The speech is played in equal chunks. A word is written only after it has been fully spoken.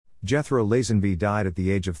Jethro Lazenby died at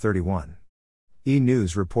the age of 31. E!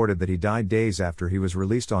 News reported that he died days after he was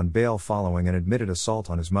released on bail following an admitted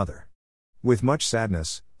assault on his mother. With much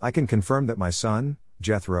sadness, I can confirm that my son,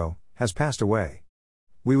 Jethro, has passed away.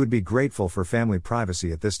 We would be grateful for family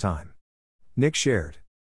privacy at this time. Nick shared.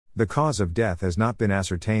 The cause of death has not been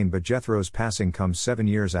ascertained, but Jethro's passing comes 7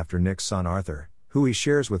 years after Nick's son Arthur, who he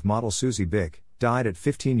shares with model Susie Bick, died at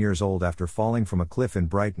 15 years old after falling from a cliff in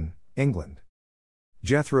Brighton, England.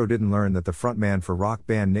 Jethro didn't learn that the frontman for rock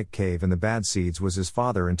band Nick Cave and the Bad Seeds was his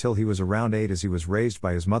father until he was around 8, as he was raised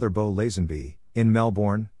by his mother Bo Lazenby, in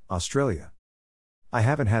Melbourne, Australia. I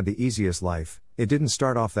haven't had the easiest life. It didn't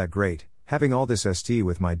start off that great, having all this st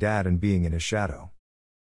with my dad and being in his shadow.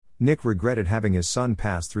 Nick regretted having his son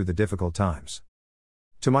pass through the difficult times.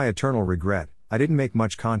 To my eternal regret, I didn't make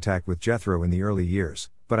much contact with Jethro in the early years,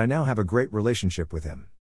 but I now have a great relationship with him.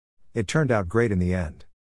 It turned out great in the end.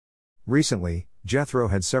 Recently, Jethro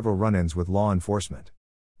had several run-ins with law enforcement.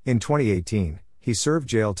 In 2018, he served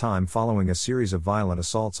jail time following a series of violent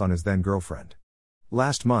assaults on his then-girlfriend.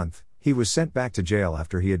 Last month, he was sent back to jail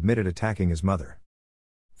after he admitted attacking his mother.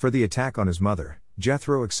 For the attack on his mother,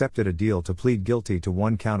 Jethro accepted a deal to plead guilty to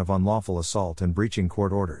 1 count of unlawful assault and breaching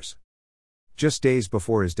court orders. Just days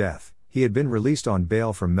before his death, he had been released on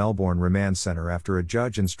bail from Melbourne Remand Centre after a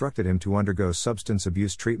judge instructed him to undergo substance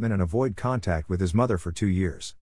abuse treatment and avoid contact with his mother for 2 years.